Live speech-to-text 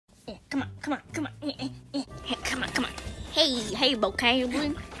Come on. Come on. Hey,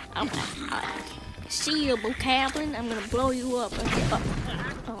 vocabulary. See your vocabulary. I'm gonna blow you up.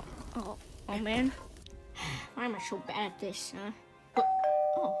 Oh, man. Why am I so bad at this, huh?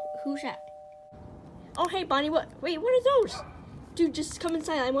 Oh, who's that? Oh, hey, Bonnie, what are those? Dude, just come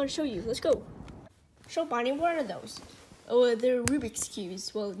inside. I want to show you. Let's go. Show Bonnie, what are those? Oh, they're Rubik's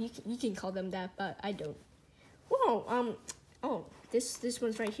Cubes. Well, you can call them that, but I don't. Whoa, oh, this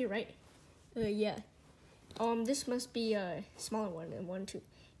one's right here, right? Yeah. This must be a smaller one than 1, 2.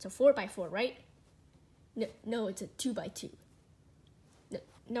 It's a 4x4, right? No, it's a 2x2.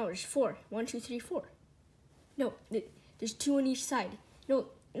 No, there's 4. 1, 2, 3, 4. No, there's 2 on each side. No,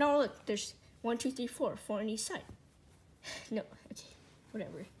 look, there's 1, 2, 3, 4. 4 on each side. No, okay,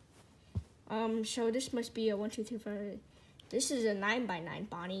 whatever. So this must be a 1, 2, 3, 4. This is a 9x9,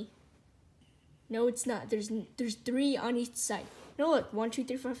 Bonnie. No, it's not. There's 3 on each side. No, look, 1, 2,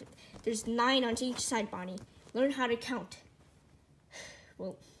 3, 4. 5. There's 9 on each side, Bonnie. Learn how to count.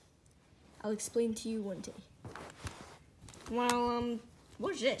 Well, I'll explain to you one day. Well,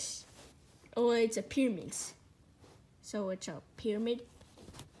 what's this? Oh, it's a pyramid. So it's a pyramid.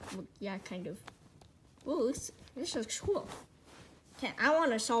 Well, yeah, kind of. Oh, this looks cool. Okay, I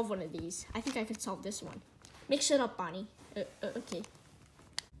want to solve one of these. I think I could solve this one. Mix it up, Bonnie. Okay.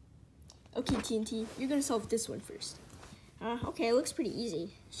 Okay, TNT, you're gonna solve this one first. Okay, it looks pretty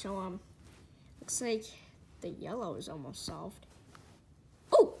easy. So, looks like the yellow is almost solved.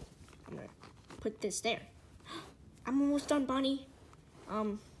 Oh, I'm gonna put this there. I'm almost done, Bonnie.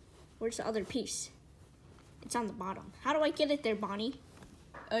 Where's the other piece? It's on the bottom. How do I get it there, Bonnie?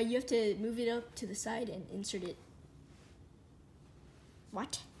 You have to move it up to the side and insert it.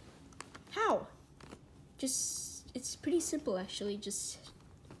 What? How? It's pretty simple, actually. Just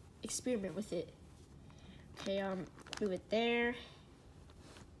experiment with it. Okay, move it there.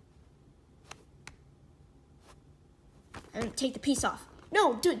 And take the piece off.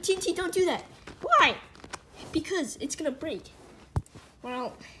 No, dude, TNT, don't do that. Why? Because it's gonna break.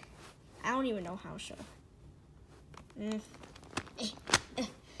 Well, I don't even know how, so.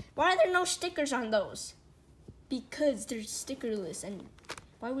 Why are there no stickers on those? Because they're stickerless, and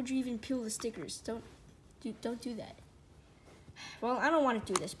why would you even peel the stickers? Don't do that. Well, I don't want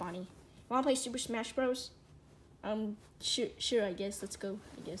to do this, Bonnie. Want to play Super Smash Bros? Sure, I guess. Let's go,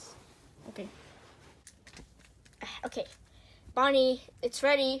 I guess. Okay. Okay. Bonnie, it's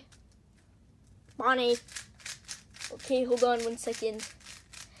ready. Bonnie. Okay, hold on 1 second.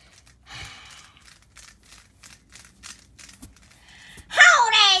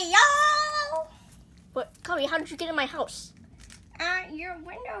 Howdy, y'all! What, Chloe, how did you get in my house? Your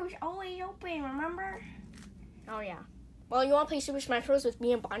window's always open, remember? Oh, yeah. Well, you want to play Super Smash Bros. With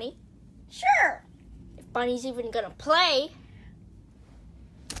me and Bonnie? Sure. If Bonnie's even gonna play.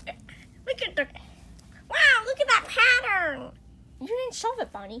 Look at that pattern. You didn't solve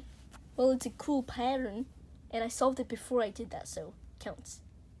it, Bonnie. Well, it's a cool pattern, and I solved it before I did that, so it counts.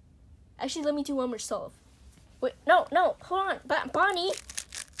 Actually, let me do one more solve. Wait, no, hold on, Bonnie.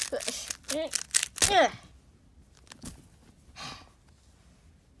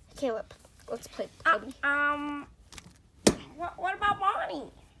 Okay, let's play. What about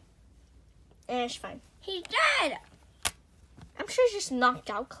Bonnie? It's fine. He's dead. I'm sure he's just knocked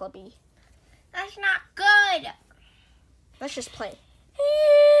out, Clubby. That's not good. Let's just play.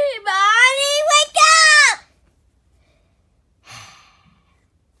 Hey, Bonnie, wake up!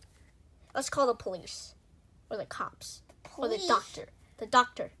 Let's call the police. Or the cops. Or the Police? doctor. The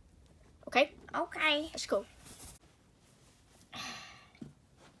doctor. Okay? Okay. Let's go.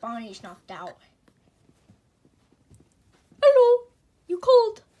 Bonnie's knocked out. Hello. You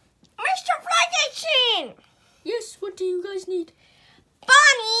called? Mr. Flycation! Yes, what do you guys need?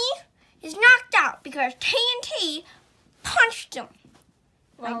 Bonnie is knocked out because TNT punched him.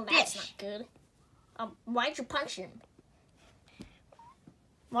 Well, Like that's this. not good. Why'd you punch him?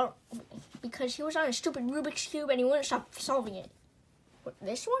 Well, because he was on a stupid Rubik's Cube and he wouldn't stop solving it. What,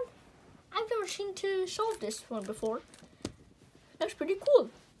 this one? I've never seen to solve this one before. That's pretty cool.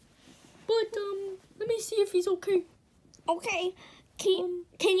 But, let me see if he's okay. Okay. Can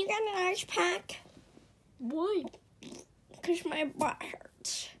you get an ice pack? Why? Because my butt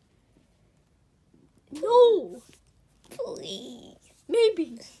hurts. No! Please.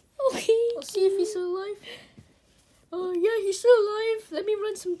 Maybe. Okay. I'll see if he's still alive. Yeah, he's still alive. Let me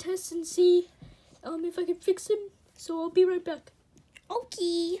run some tests and see if I can fix him. So I'll be right back.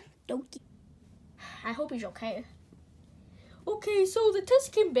 Okay. Dokie. I hope he's okay. Okay, so the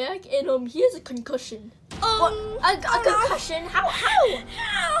test came back and he has a concussion. What? A concussion? How?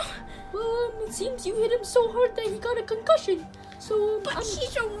 How? Well, it seems you hit him so hard that he got a concussion. So But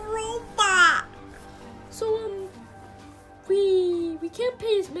he's a robot. can't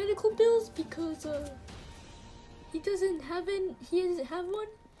pay his medical bills because he doesn't have one.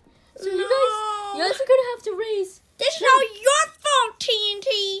 So you guys are gonna have to raise. This is all your fault,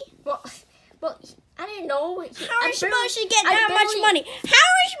 TNT. Well, I didn't know. How are we supposed to get that much money? How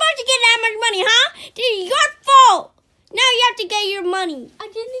are we supposed to get that much money, huh? This is your fault. Now you have to get your money. I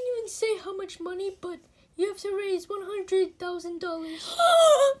didn't even say how much money, but you have to raise $100,000. That's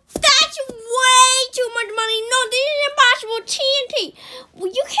way too much money. No, this is impossible, TNT.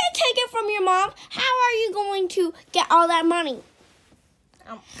 Well, you can't take it from your mom. How are you going to get all that money?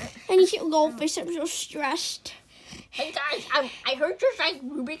 And you should goldfish. I'm so stressed. Hey guys, I heard there's like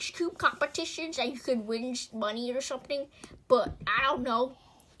Rubik's Cube competitions and you could win money or something, but I don't know.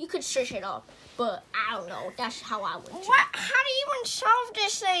 You could search it up, but I don't know. That's how I would do it. What? How do you even solve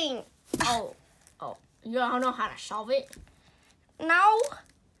this thing? Oh, you don't know how to solve it? No.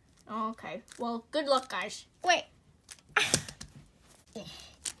 Okay, well, good luck, guys. Wait.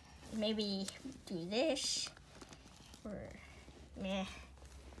 Maybe do this, or meh.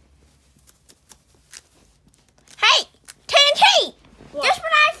 Hey, TNT! What? Guess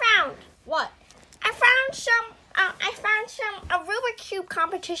what I found? What? I found some Rubik Cube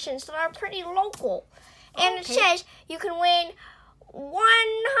competitions that are pretty local, and it says you can win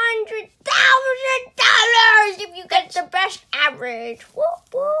 $100,000 if you get the best average.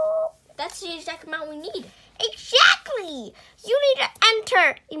 Whoop, whoop. That's the exact amount we need. Exactly. You need to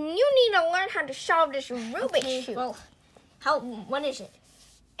enter, and you need to learn how to solve this Rubik's Cube. Well, when is it?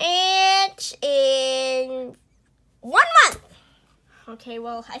 It's in 1 month. Okay,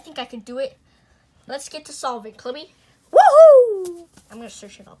 well, I think I could do it. Let's get to solving, Clubby. Woohoo! I'm going to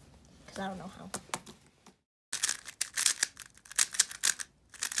search it up, because I don't know how.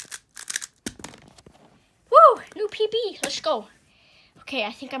 Woo! New PB. Let's go. Okay,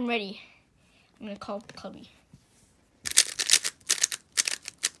 I think I'm ready. I'm going to call up the Clubby.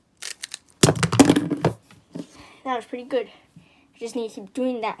 That was pretty good. I just need to keep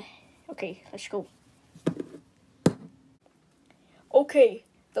doing that. Okay, let's go. Okay,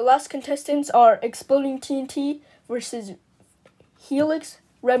 the last contestants are Exploding TNT versus Helix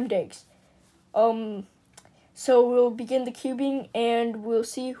Remdegs. So we'll begin the cubing and we'll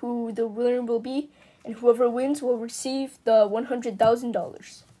see who the winner will be, and whoever wins will receive the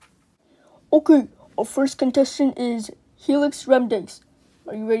 $100,000. Okay, our first contestant is Helix Remdegs.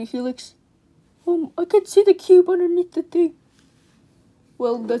 Are you ready, Helix? I can see the cube underneath the thing.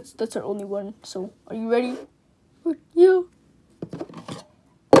 Well, that's our only one. So, are you ready? Yeah.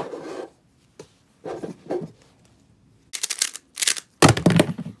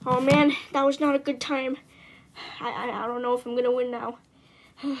 Oh man, that was not a good time. I don't know if I'm gonna win now.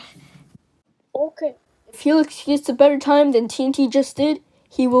 Okay. If Helix gets a better time than TNT just did,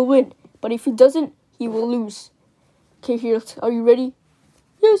 he will win. But if he doesn't, he will lose. Okay, Helix, are you ready?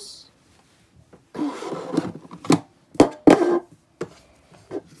 Yes.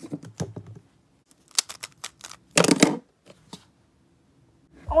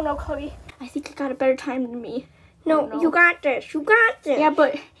 Oh no, Chloe. I think you got a better time than me. No, no. You got this. You got this. Yeah,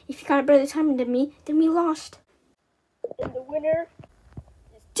 but if you got a better time than me, then we lost. And the winner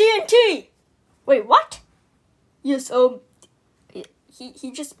is TNT! Wait, what? Yes,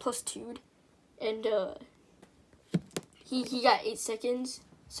 he just plus 2'd. And, he got 8 seconds,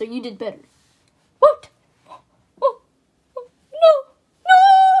 so you did better. What? Oh, no!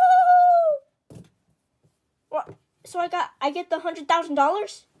 What? So I get the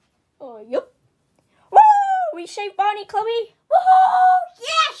 $100,000? Oh, yep. Woo! We saved Bonnie, Chloe. Woohoo!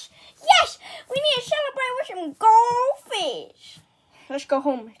 Yes! Yes! We need to celebrate with some goldfish. Let's go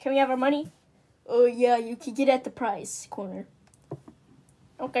home. Can we have our money? Oh, yeah, you can get at the prize corner.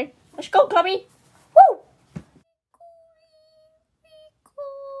 Okay, let's go, Chloe. Woo!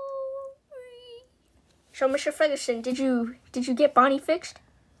 So, Mr. Ferguson, did you get Bonnie fixed?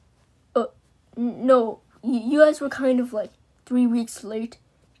 No. You guys were kind of like 3 weeks late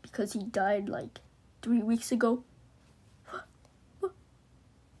because he died like 3 weeks ago. No,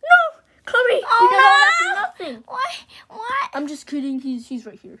 Chloe, Oh, we got all that for nothing. What? I'm just kidding. He's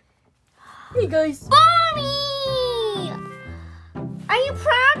right here. Hey guys. Bonnie! Are you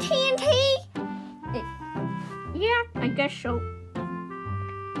proud, TNT? Yeah, I guess so.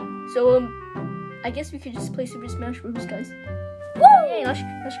 So I guess we could just play Super Smash Bros, guys. Woo! Hey,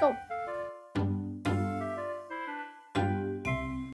 let's go.